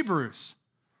book of Hebrews.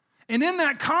 And in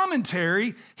that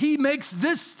commentary, he makes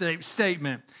this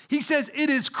statement. He says, it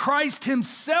is Christ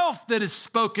himself that is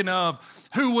spoken of,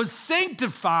 who was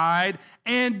sanctified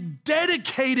and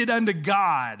dedicated unto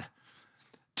God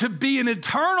to be an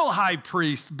eternal high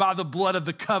priest by the blood of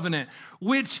the covenant,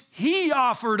 which he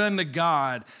offered unto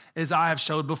God, as I have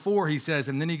showed before, he says.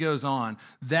 And then he goes on,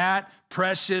 that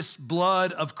precious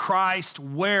blood of Christ,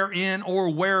 wherein or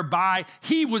whereby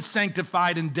he was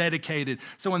sanctified and dedicated.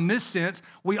 So in this sense,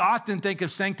 we often think of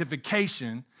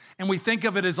sanctification and we think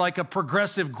of it as like a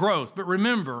progressive growth. But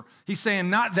remember, he's saying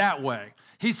not that way.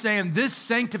 He's saying this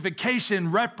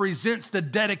sanctification represents the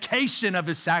dedication of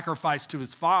his sacrifice to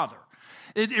his Father.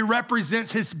 It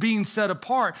represents his being set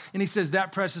apart. And he says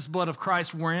that precious blood of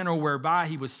Christ, wherein or whereby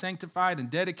he was sanctified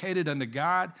and dedicated unto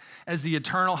God as the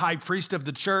eternal high priest of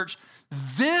the church.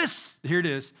 This, here it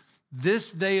is,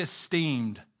 this they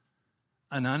esteemed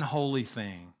an unholy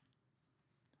thing.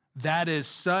 That is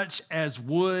such as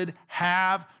would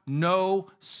have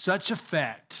no such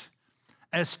effect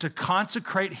as to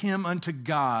consecrate him unto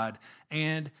God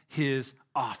and his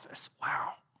office.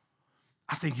 Wow.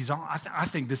 I think he's on. I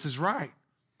think this is right.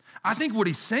 I think what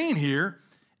he's saying here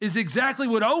is exactly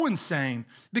what Owen's saying,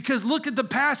 because look at the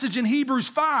passage in Hebrews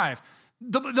 5.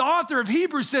 The author of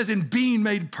Hebrews says, in being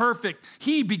made perfect,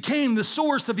 he became the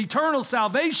source of eternal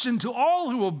salvation to all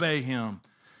who obey him,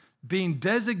 being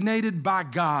designated by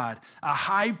God a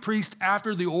high priest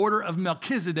after the order of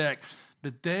Melchizedek.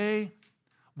 But they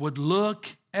would look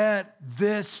at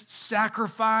this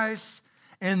sacrifice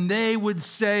and they would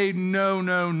say, no,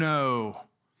 no, no.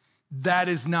 That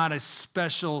is not a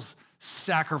special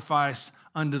sacrifice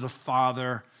unto the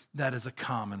Father. That is a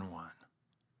common one.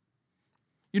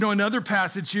 You know, another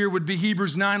passage here would be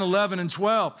Hebrews 9, 11, and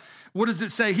 12. What does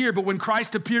it say here? But when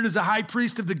Christ appeared as a high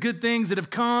priest of the good things that have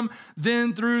come,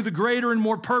 then through the greater and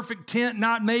more perfect tent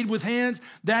not made with hands,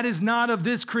 that is not of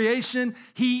this creation,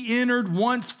 he entered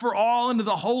once for all into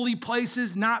the holy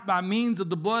places, not by means of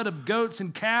the blood of goats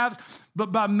and calves,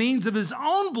 but by means of his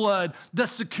own blood,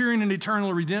 thus securing an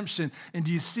eternal redemption. And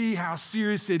do you see how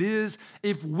serious it is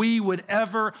if we would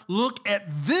ever look at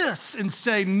this and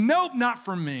say, nope, not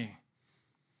for me.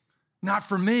 Not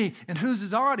for me. And who's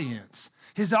his audience?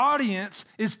 His audience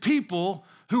is people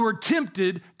who are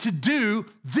tempted to do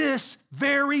this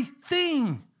very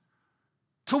thing.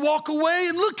 To walk away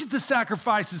and look at the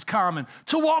sacrifices common.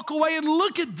 To walk away and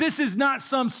look at this is not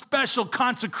some special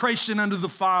consecration unto the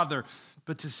Father,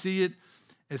 but to see it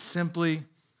as simply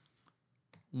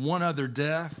one other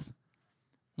death,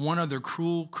 one other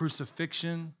cruel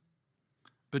crucifixion,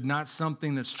 but not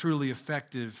something that's truly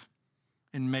effective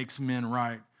and makes men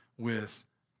right with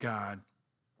God.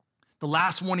 The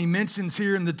last one he mentions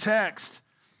here in the text,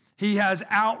 he has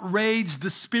outraged the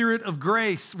Spirit of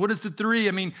grace. What is the three?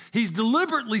 I mean, he's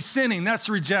deliberately sinning. That's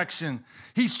rejection.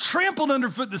 He's trampled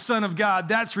underfoot the Son of God.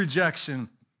 That's rejection.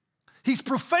 He's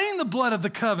profaned the blood of the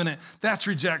covenant. That's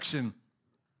rejection.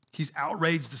 He's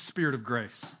outraged the spirit of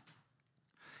grace.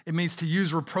 It means to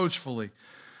use reproachfully,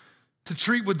 to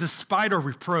treat with despite or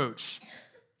reproach. I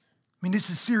mean, this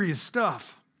is serious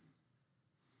stuff.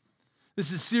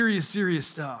 This is serious, serious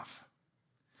stuff.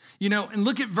 And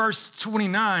look at verse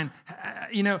 29.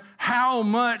 How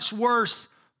much worse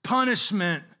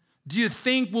punishment do you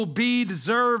think will be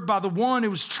deserved by the one who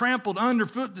was trampled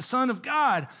underfoot, the Son of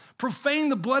God,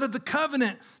 profaned the blood of the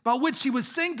covenant by which he was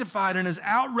sanctified, and has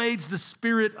outraged the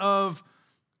spirit of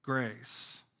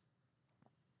grace?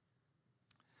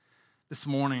 This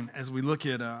morning, as we look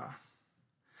at,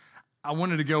 I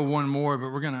wanted to go one more,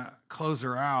 but we're going to close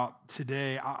her out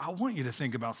today. I want you to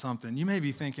think about something. You may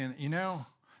be thinking,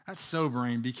 that's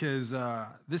sobering because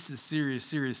this is serious,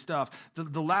 serious stuff.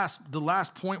 The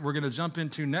last point we're going to jump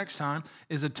into next time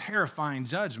is a terrifying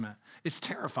judgment. It's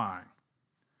terrifying.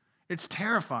 It's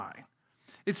terrifying.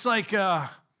 It's like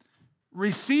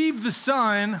receive the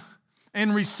Son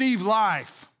and receive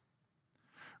life.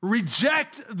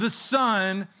 Reject the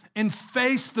Son and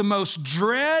face the most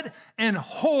dread and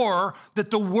horror that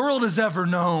the world has ever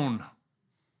known.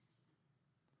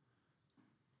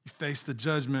 You face the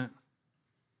judgment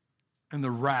and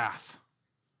the wrath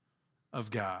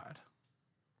of God.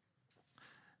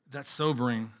 That's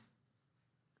sobering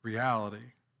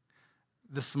reality.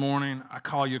 This morning, I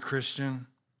call you, Christian,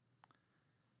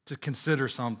 to consider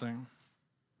something.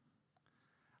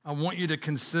 I want you to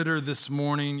consider this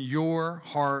morning your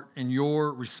heart and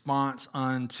your response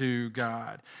unto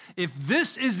God. If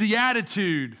this is the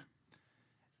attitude,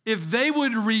 if they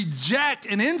would reject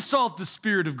and insult the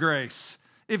Spirit of grace,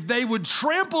 if they would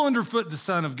trample underfoot the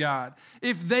Son of God,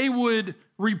 if they would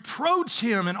reproach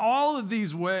him in all of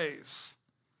these ways,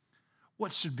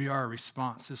 what should be our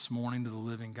response this morning to the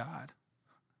living God?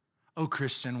 Oh,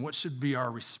 Christian, what should be our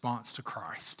response to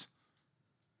Christ?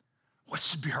 What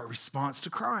should be our response to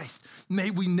Christ?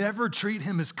 May we never treat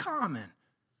him as common.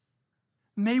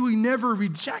 May we never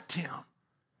reject him.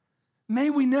 May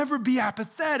we never be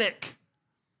apathetic.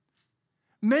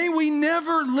 May we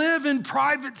never live in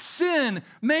private sin.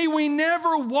 May we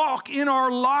never walk in our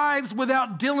lives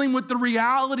without dealing with the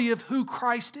reality of who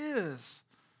Christ is.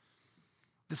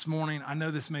 This morning, I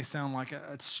know this may sound like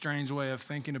a strange way of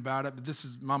thinking about it, but this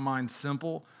is my mind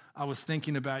simple. I was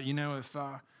thinking about,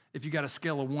 if you got a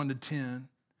scale of 1 to 10,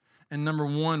 and number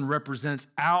 1 represents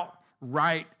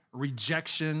outright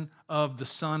rejection of the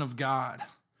Son of God,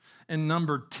 and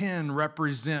number 10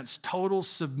 represents total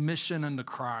submission unto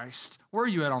Christ. Where are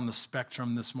you at on the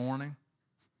spectrum this morning?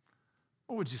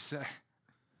 What would you say?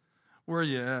 Where are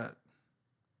you at?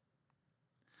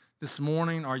 This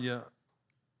morning, are you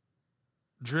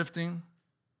drifting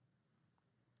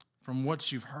from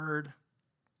what you've heard?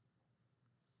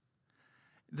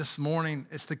 This morning,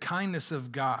 it's the kindness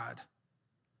of God.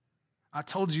 I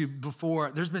told you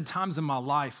before, there's been times in my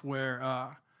life where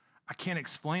I can't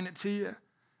explain it to you,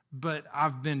 but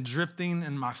I've been drifting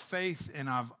in my faith and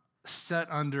I've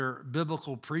sat under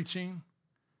biblical preaching,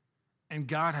 and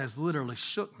God has literally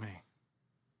shook me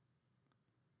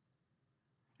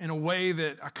in a way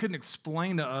that I couldn't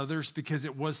explain to others because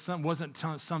it wasn't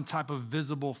some type of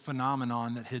visible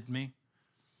phenomenon that hit me.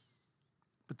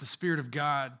 But the Spirit of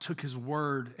God took his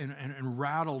word and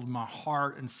rattled my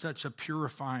heart in such a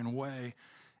purifying way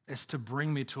as to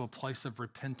bring me to a place of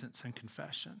repentance and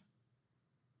confession.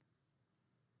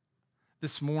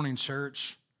 This morning,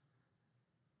 church,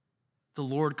 the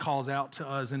Lord calls out to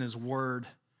us in his word.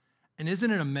 And isn't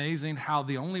it amazing how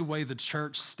the only way the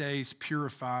church stays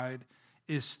purified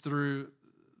is through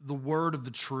the word of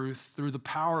the truth, through the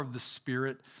power of the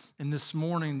Spirit. And this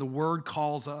morning, the word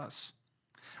calls us.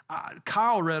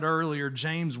 Kyle read earlier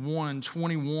James 1,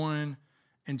 21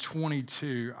 and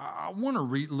 22. I want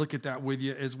to look at that with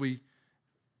you as we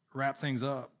wrap things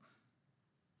up.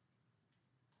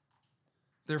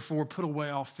 Therefore, put away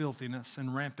all filthiness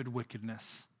and rampant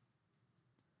wickedness,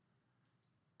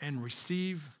 and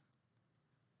receive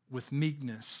with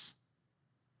meekness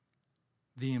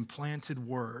the implanted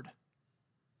word,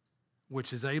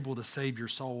 which is able to save your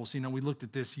souls. We looked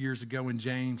at this years ago in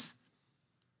James.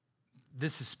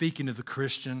 This is speaking of the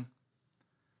Christian.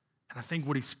 And I think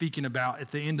what he's speaking about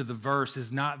at the end of the verse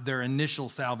is not their initial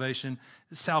salvation.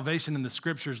 Salvation in the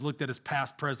scriptures looked at as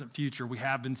past, present, future. We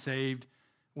have been saved.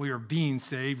 We are being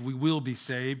saved. We will be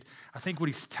saved. I think what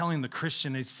he's telling the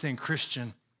Christian is saying,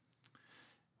 Christian,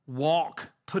 walk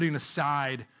putting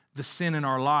aside the sin in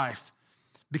our life.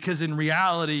 Because in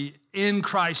reality, in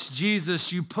Christ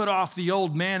Jesus, you put off the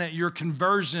old man at your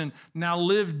conversion. Now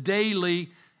live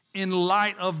daily in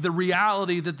light of the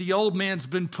reality that the old man's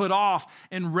been put off.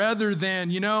 And rather than,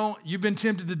 you've been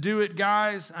tempted to do it,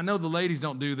 guys. I know the ladies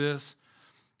don't do this,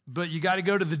 but you got to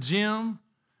go to the gym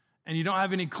and you don't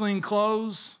have any clean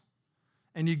clothes,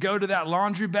 and you go to that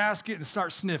laundry basket and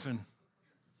start sniffing.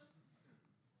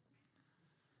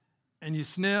 And you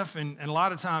sniff, and a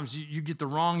lot of times you get the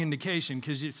wrong indication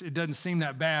because it doesn't seem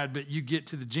that bad, but you get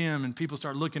to the gym and people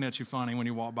start looking at you funny when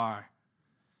you walk by.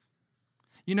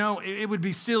 You know, it would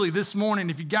be silly this morning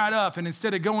if you got up and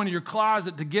instead of going to your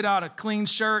closet to get out a clean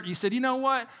shirt, you said, you know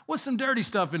what? What's some dirty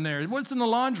stuff in there? What's in the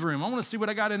laundry room? I want to see what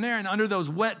I got in there. And under those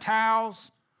wet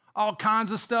towels, all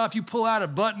kinds of stuff, you pull out a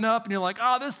button up and you're like,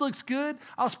 oh, this looks good.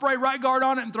 I'll spray Right Guard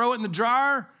on it and throw it in the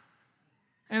dryer.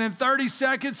 And in 30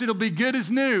 seconds, it'll be good as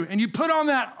new. And you put on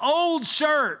that old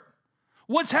shirt.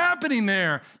 What's happening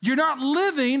there? You're not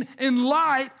living in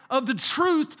light of the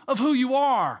truth of who you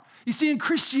are. You see, in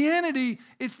Christianity,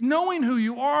 it's knowing who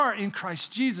you are in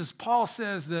Christ Jesus. Paul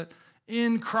says that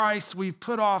in Christ we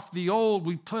put off the old,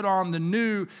 we put on the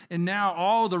new, and now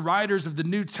all the writers of the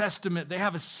New Testament, they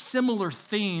have a similar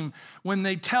theme when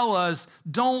they tell us,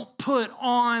 don't put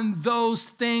on those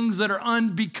things that are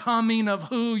unbecoming of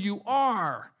who you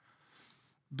are.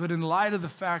 But in light of the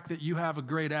fact that you have a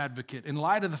great advocate, in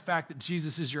light of the fact that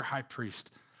Jesus is your high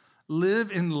priest,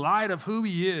 live in light of who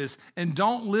he is, and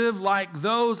don't live like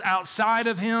those outside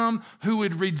of him who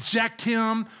would reject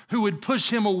him, who would push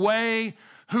him away,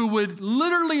 who would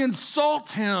literally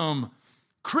insult him.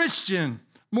 Christian,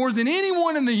 more than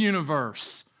anyone in the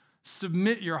universe,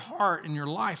 submit your heart and your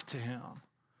life to him.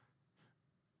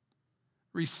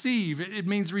 Receive, it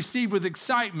means receive with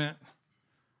excitement,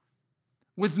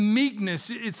 with meekness.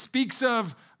 It speaks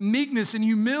of meekness and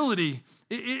humility.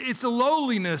 It's a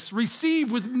lowliness.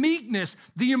 Receive with meekness.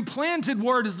 The implanted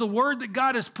word is the word that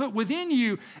God has put within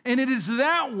you, and it is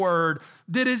that word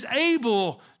that is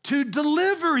able to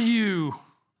deliver you,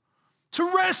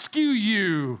 to rescue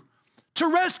you. To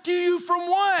rescue you from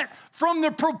what? From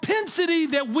the propensity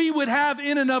that we would have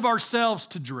in and of ourselves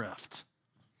to drift.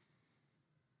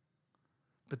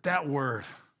 But that word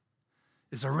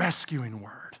is a rescuing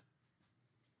word.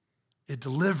 It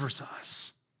delivers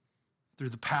us through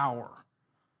the power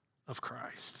of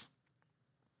Christ.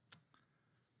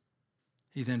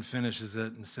 He then finishes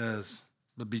it and says,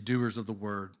 but be doers of the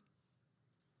word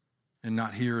and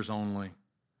not hearers only,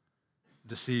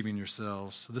 deceiving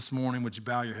yourselves. So this morning, would you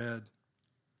bow your head?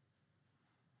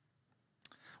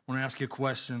 I want to ask you a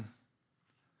question.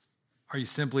 Are you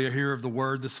simply a hearer of the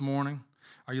word this morning?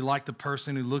 Are you like the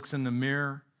person who looks in the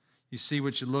mirror? You see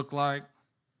what you look like,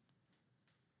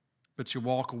 but you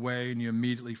walk away and you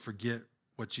immediately forget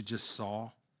what you just saw?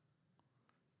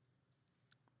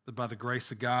 But by the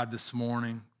grace of God this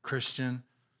morning, Christian,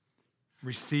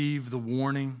 receive the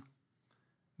warning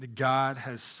that God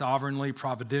has sovereignly,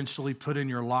 providentially put in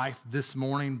your life this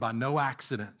morning by no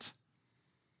accident.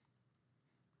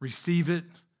 Receive it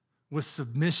with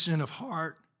submission of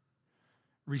heart.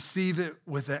 Receive it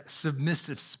with that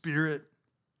submissive spirit.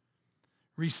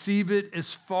 Receive it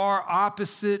as far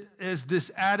opposite as this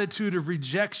attitude of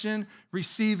rejection.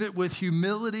 Receive it with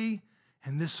humility.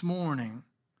 And this morning,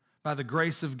 by the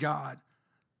grace of God,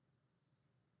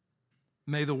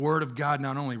 may the word of God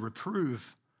not only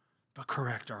reprove, but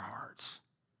correct our hearts.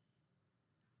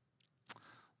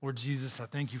 Lord Jesus, I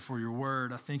thank you for your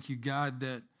word. I thank you, God,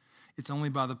 that it's only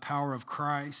by the power of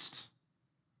Christ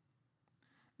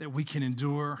that we can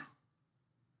endure.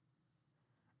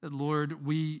 That, Lord,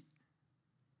 we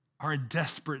are in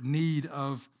desperate need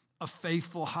of a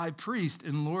faithful high priest.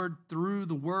 And Lord, through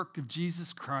the work of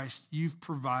Jesus Christ, you've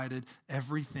provided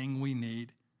everything we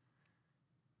need.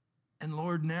 And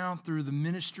Lord, now through the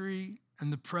ministry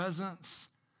and the presence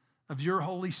of your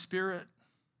Holy Spirit,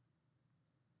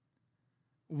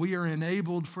 we are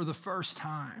enabled for the first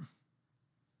time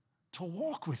to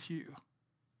walk with you,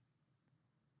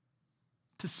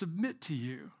 to submit to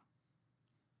you,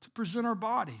 to present our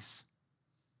bodies.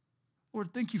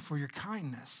 Lord, thank you for your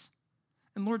kindness.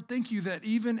 And Lord, thank you that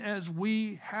even as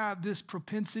we have this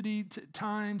propensity at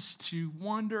times to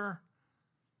wonder,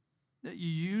 that you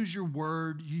use your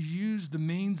word, you use the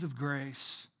means of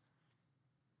grace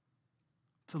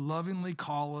to lovingly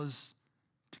call us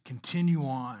to continue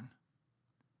on,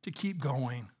 to keep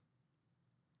going,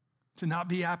 to not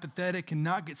be apathetic and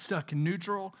not get stuck in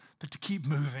neutral, but to keep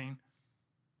moving.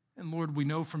 And Lord, we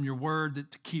know from your word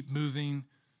that to keep moving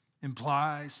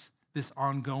implies this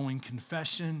ongoing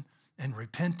confession and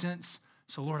repentance.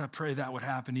 So Lord, I pray that would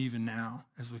happen even now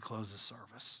as we close this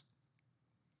service.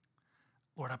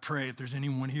 Lord, I pray if there's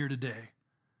anyone here today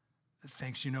that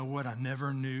thinks, you know what, I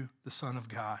never knew the Son of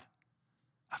God.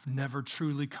 I've never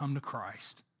truly come to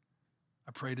Christ.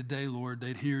 I pray today, Lord,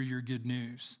 they'd hear your good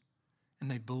news and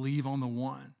they'd believe on the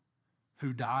one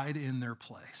who died in their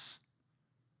place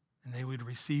and they would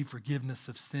receive forgiveness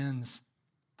of sins.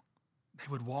 They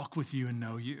would walk with you and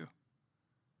know you.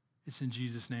 It's in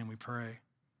Jesus' name we pray.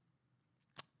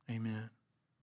 Amen.